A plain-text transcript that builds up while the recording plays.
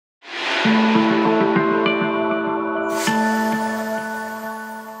Hey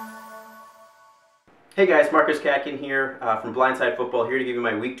guys, Marcus Katkin here from Blindside Football, here to give you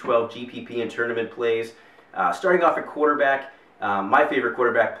my Week 12 GPP and tournament plays. Starting off at quarterback, my favorite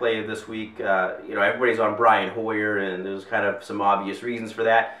quarterback play of this week, everybody's on Brian Hoyer, and there's kind of some obvious reasons for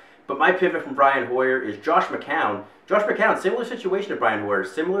that. But my pivot from Brian Hoyer is Josh McCown. Josh McCown, similar situation to Brian Hoyer,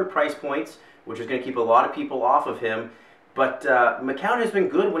 similar price points, which is going to keep a lot of people off of him. But McCown has been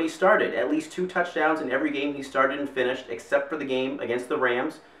good when he started. At least 2 touchdowns in every game he started and finished, except for the game against the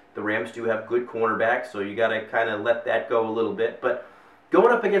Rams. The Rams do have good cornerbacks, so you got to kind of let that go a little bit. But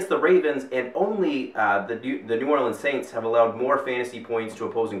going up against the Ravens, and only the New Orleans Saints have allowed more fantasy points to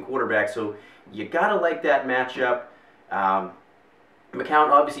opposing quarterbacks, so you got to like that matchup. McCown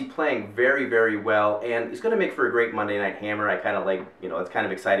obviously playing very, very well, and he's going to make for a great Monday Night Hammer. I kind of like, it's kind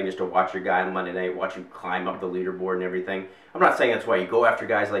of exciting just to watch your guy on Monday night, watch him climb up the leaderboard and everything. I'm not saying that's why you go after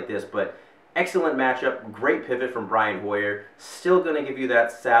guys like this, but excellent matchup, great pivot from Brian Hoyer. Still going to give you that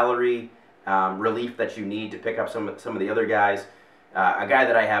salary relief that you need to pick up some of the other guys. A guy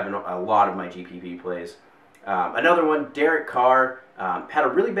that I have in a lot of my GPP plays. Another one, Derek Carr, had a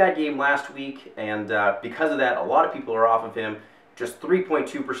really bad game last week, and because of that, a lot of people are off of him. Just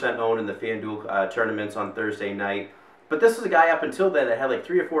 3.2% owned in the FanDuel tournaments on Thursday night. But this is a guy up until then that had like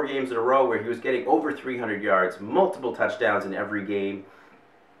 3 or 4 games in a row where he was getting over 300 yards, multiple touchdowns in every game.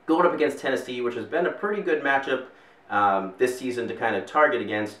 Going up against Tennessee, which has been a pretty good matchup this season to kind of target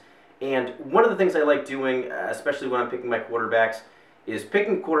against. And one of the things I like doing, especially when I'm picking my quarterbacks, is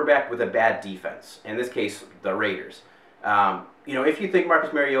picking a quarterback with a bad defense. In this case, the Raiders. If you think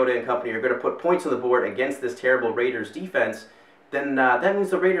Marcus Mariota and company are going to put points on the board against this terrible Raiders defense, then that means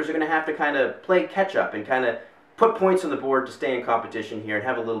the Raiders are going to have to kind of play catch-up and kind of put points on the board to stay in competition here and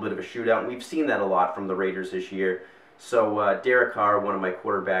have a little bit of a shootout. And we've seen that a lot from the Raiders this year. So Derek Carr, one of my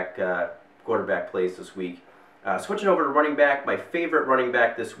quarterback plays this week. Switching over to running back, my favorite running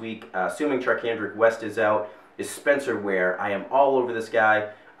back this week, assuming Charkandrick West is out, is Spencer Ware. I am all over this guy.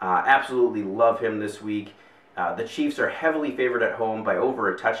 Absolutely love him this week. The Chiefs are heavily favored at home by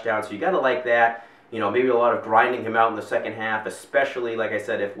over a touchdown, so you got to like that. Maybe a lot of grinding him out in the second half, especially, like I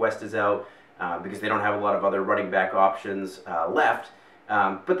said, if West is out, because they don't have a lot of other running back options left.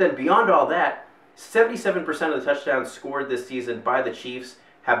 But then beyond all that, 77% of the touchdowns scored this season by the Chiefs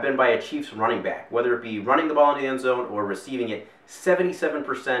have been by a Chiefs running back, whether it be running the ball in the end zone or receiving it.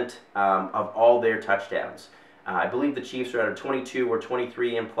 77% of all their touchdowns. I believe the Chiefs are at a 22 or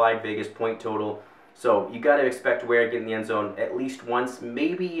 23 implied Vegas point total. So you got to expect Ware to get in the end zone at least once,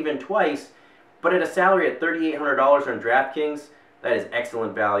 maybe even twice. But at a salary at $3,800 on DraftKings, that is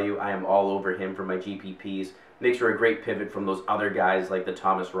excellent value. I am all over him for my GPPs. Makes for a great pivot from those other guys like the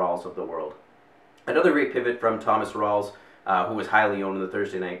Thomas Rawls of the world. Another great pivot from Thomas Rawls, who was highly owned in the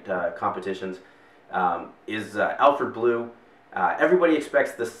Thursday night competitions, is Alfred Blue. Everybody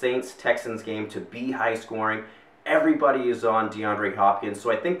expects the Saints-Texans game to be high-scoring. Everybody is on DeAndre Hopkins,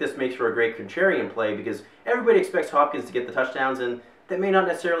 so I think this makes for a great contrarian play because everybody expects Hopkins to get the touchdowns, and that may not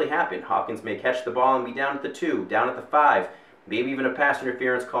necessarily happen. Hopkins may catch the ball and be down at the 2, down at the 5, maybe even a pass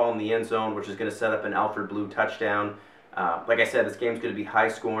interference call in the end zone, which is going to set up an Alfred Blue touchdown. Like I said, this game's going to be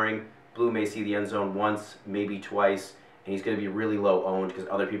high-scoring. Blue may see the end zone once, maybe twice, and he's going to be really low owned because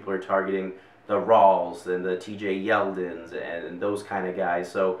other people are targeting the Rawls and the TJ Yeldons and those kind of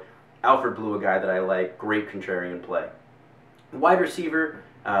guys. So Alfred Blue, a guy that I like, great contrarian play. Wide receiver,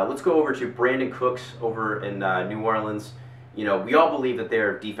 let's go over to Brandon Cooks over in New Orleans. We all believe that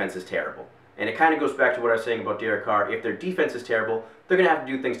their defense is terrible. And it kind of goes back to what I was saying about Derek Carr. If their defense is terrible, they're going to have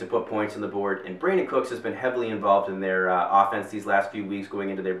to do things to put points on the board. And Brandon Cooks has been heavily involved in their offense these last few weeks going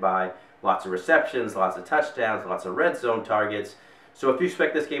into their bye. Lots of receptions, lots of touchdowns, lots of red zone targets. So if you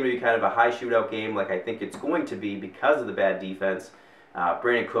expect this game to be kind of a high shootout game like I think it's going to be because of the bad defense,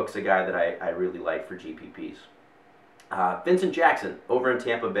 Brandon Cooks a guy that I really like for GPPs. Vincent Jackson over in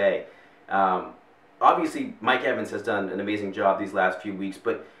Tampa Bay. Obviously, Mike Evans has done an amazing job these last few weeks,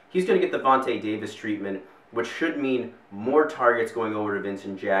 but he's going to get the Vontae Davis treatment, which should mean more targets going over to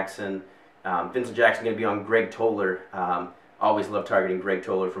Vincent Jackson. Vincent Jackson going to be on Greg Toller. Always love targeting Greg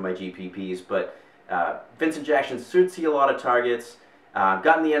Toller for my GPPs, but Vincent Jackson should see a lot of targets.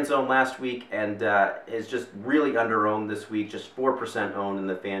 Got in the end zone last week and is just really under-owned this week, just 4% owned in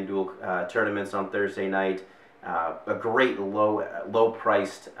the FanDuel tournaments on Thursday night. A great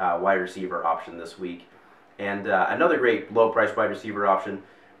low-priced wide receiver option this week. And another great low-priced wide receiver option,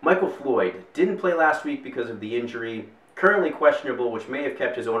 Michael Floyd. Didn't play last week because of the injury. Currently questionable, which may have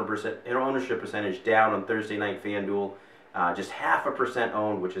kept his ownership percentage down on Thursday night FanDuel. Just 0.5%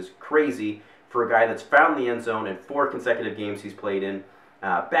 owned, which is crazy for a guy that's found the end zone in 4 consecutive games he's played in.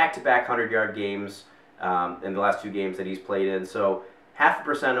 back-to-back 100-yard games in the last 2 games that he's played in. So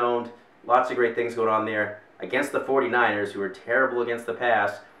 0.5% owned. Lots of great things going on there. Against the 49ers, who are terrible against the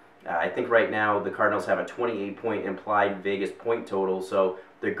pass, I think right now the Cardinals have a 28-point implied Vegas point total. So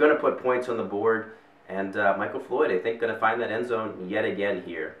they're going to put points on the board. And Michael Floyd, I think, going to find that end zone yet again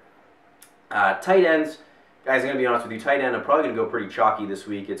here. Tight ends, guys, I'm going to be honest with you. Tight end, I'm probably going to go pretty chalky this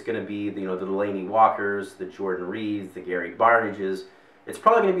week. It's going to be the Delaney Walkers, the Jordan Reeds, the Gary Barnages. It's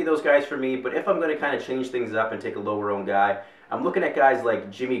probably going to be those guys for me. But if I'm going to kind of change things up and take a lower-owned guy, I'm looking at guys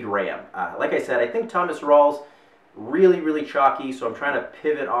like Jimmy Graham. Like I said, I think Thomas Rawls, really, really chalky, so I'm trying to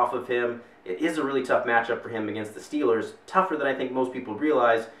pivot off of him. It is a really tough matchup for him against the Steelers, tougher than I think most people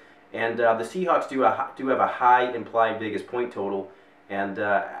realize. And the Seahawks do have a high implied Vegas point total, and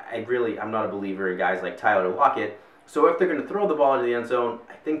I'm not a believer in guys like Tyler Lockett. So if they're going to throw the ball into the end zone,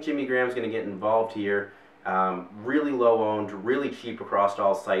 I think Jimmy Graham's going to get involved here. Really low owned, really cheap across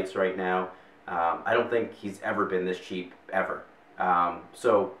all sites right now. I don't think he's ever been this cheap, ever.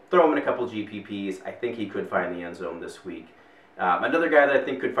 So throw him in a couple GPPs. I think he could find the end zone this week. Another guy that I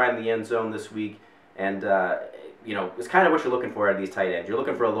think could find the end zone this week, and it's kind of what you're looking for out of these tight ends. You're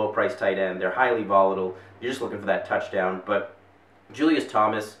looking for a low-price tight end. They're highly volatile. You're just looking for that touchdown. But Julius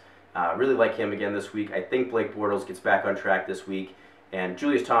Thomas, really like him again this week. I think Blake Bortles gets back on track this week. And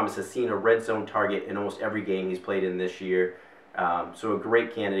Julius Thomas has seen a red zone target in almost every game he's played in this year. So a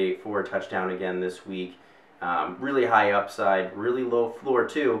great candidate for a touchdown again this week. Really high upside, really low floor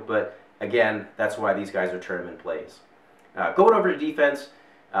too. But again, that's why these guys are tournament plays. Going over to defense.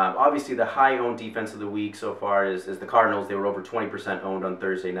 Obviously, the high-owned defense of the week so far is the Cardinals. They were over 20% owned on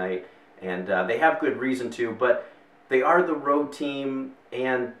Thursday night, and they have good reason to, but they are the road team,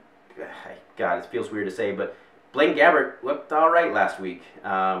 and, God, it feels weird to say, but Blaine Gabbert looked all right last week.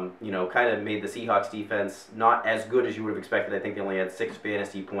 Kind of made the Seahawks defense not as good as you would have expected. I think they only had 6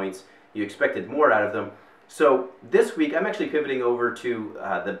 fantasy points. You expected more out of them. So this week, I'm actually pivoting over to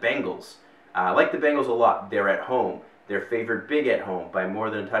the Bengals. I like the Bengals a lot. They're at home. They're favored big at home by more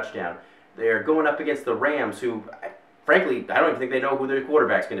than a touchdown. They're going up against the Rams, who, frankly, I don't even think they know who their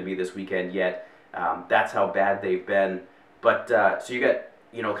quarterback's going to be this weekend yet. That's how bad they've been. But so you got,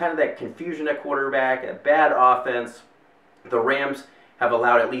 kind of that confusion at quarterback, a bad offense. The Rams have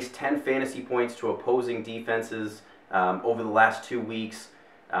allowed at least 10 fantasy points to opposing defenses over the last 2 weeks.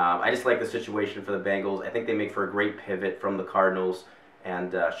 I just like the situation for the Bengals. I think they make for a great pivot from the Cardinals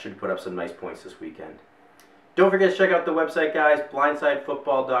and should put up some nice points this weekend. Don't forget to check out the website, guys,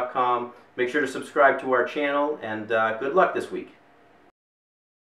 blindsidefootball.com. Make sure to subscribe to our channel, and good luck this week.